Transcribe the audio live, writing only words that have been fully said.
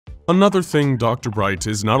Another thing Dr. Bright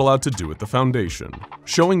is not allowed to do at the Foundation.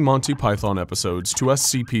 Showing Monty Python episodes to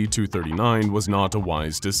SCP-239 was not a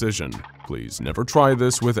wise decision. Please never try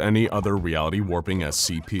this with any other reality warping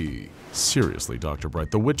SCP. Seriously, Dr.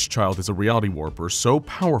 Bright, the witch child is a reality warper so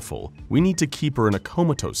powerful, we need to keep her in a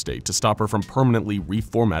comatose state to stop her from permanently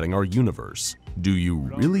reformatting our universe. Do you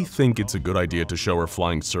really think it's a good idea to show her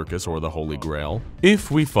flying circus or the Holy Grail? If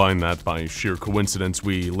we find that by sheer coincidence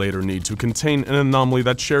we later need to contain an anomaly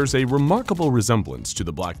that shares a remarkable resemblance to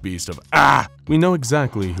the Black Beast of we know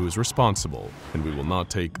exactly who is responsible, and we will not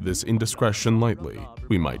take this indiscretion lightly.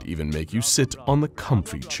 We might even make you sit on the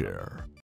comfy chair.